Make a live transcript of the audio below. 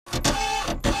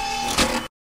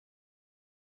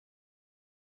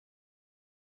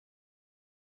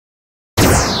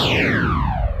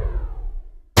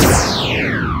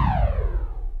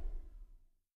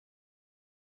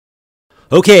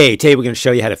Okay, today we're going to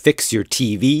show you how to fix your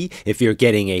TV if you're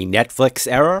getting a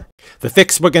Netflix error. The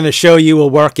fix we're going to show you will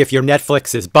work if your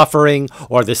Netflix is buffering,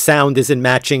 or the sound isn't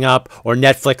matching up, or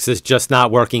Netflix is just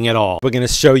not working at all. We're going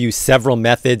to show you several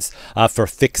methods for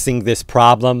fixing this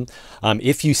problem.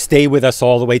 If you stay with us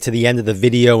all the way to the end of the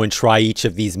video and try each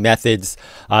of these methods,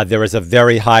 there is a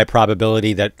very high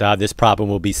probability that this problem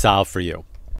will be solved for you.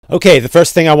 Okay, the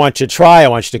first thing I want you to try, I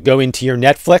want you to go into your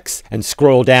Netflix and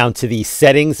scroll down to the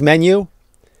Settings menu,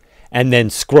 and then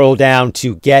scroll down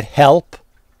to Get Help,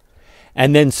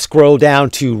 and then scroll down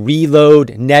to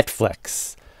Reload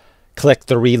Netflix. Click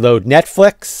the Reload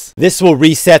Netflix. This will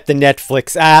reset the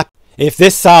Netflix app. If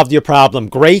this solved your problem,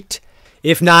 great.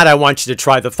 If not, I want you to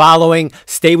try the following.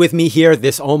 Stay with me here.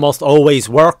 This almost always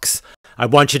works. I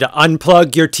want you to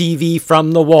unplug your TV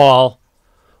from the wall.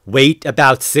 Wait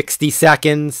about 60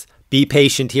 seconds. Be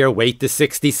patient here. Wait the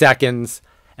 60 seconds.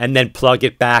 And then plug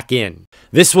it back in.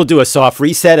 This will do a soft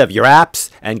reset of your apps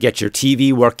and get your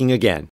TV working again.